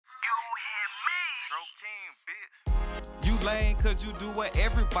You lame cause you do what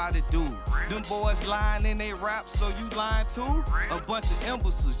everybody do. Them boys lying in they rap, so you lying too? A bunch of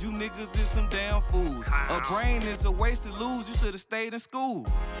imbeciles, you niggas is some damn fools. A brain is a waste to lose, you should've stayed in school.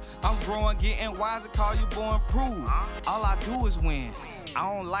 I'm growing, getting wiser, call you boy improve. All I do is win,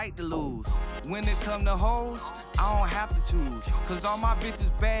 I don't like to lose. When it come to hoes, I don't have to choose. Cause all my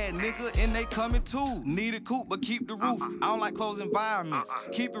bitches bad, nigga, and they coming too. Need a coupe, but keep the roof. I don't like closed environments.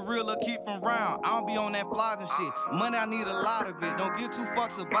 Keep it real or keep from round. I don't be on that flies and shit. Money, I need a lot of it. Don't give two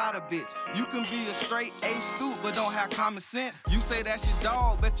fucks about a bitch. You can be a straight A stoop, but don't have common sense. You say that's your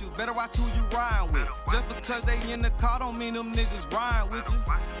dog, bet you better watch who you riding with. Just because they in the car don't mean them niggas riding with you.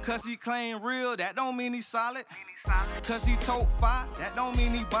 Cause he claim real, that don't mean he solid. Cause he tote fire, that don't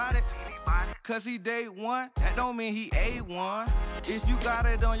mean he bought it. Cause he day one, that don't mean he A1. If you got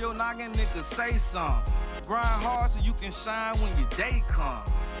it on your noggin, nigga, say something. Grind hard so you can shine when your day come.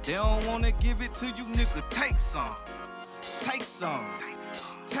 They don't wanna give it to you, nigga, take some. Take some,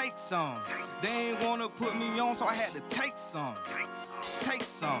 take some. They ain't wanna put me on, so I had to take some. Take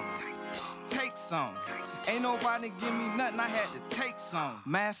some, take some. Ain't nobody give me nothing, I had to take some.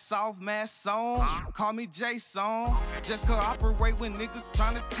 Mask off, mask on, call me Jason. Just cooperate when niggas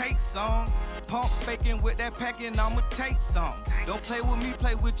tryna take some. Pump faking with that packing, I'ma take some. Don't play with me,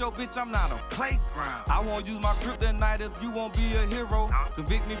 play with your bitch, I'm not a playground. I won't use my kryptonite if you won't be a hero.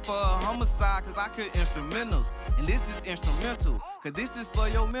 Convict me for a homicide, cause I could instrumentals. And this is instrumental, cause this is for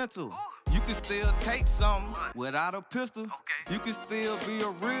your mental. You can still take something without a pistol. You can still be a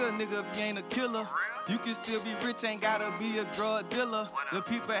real nigga if you ain't a killer. You can still be rich, ain't gotta be a drug dealer. The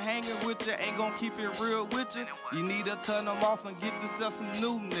people hanging with you ain't gon' keep it real with you. You need to cut them off and get yourself some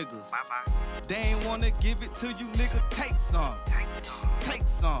new niggas. They ain't wanna give it to you, nigga, take some. Take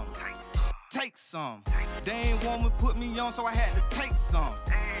some. Take some. They ain't wanna put me on, so I had to take some.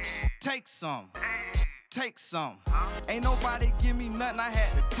 Take some. Take some. Ain't nobody give me nothing, I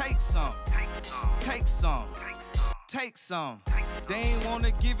had to take some. Take some. Take some. They ain't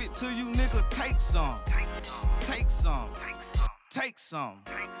wanna give it to you, nigga, take some. Take some. Take some.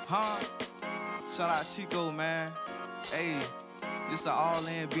 Huh? Shout out Chico, man. Hey, this a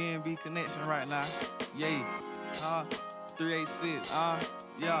all-in BNB connection right now. Yay. 386.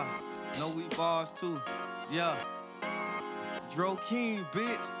 Yeah. No weak bars too. Yeah. Dro King,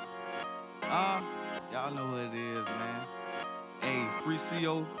 bitch. Y'all know what it is, man. Hey, free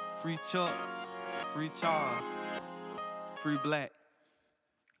CO, free Chuck, free Charles, free Black.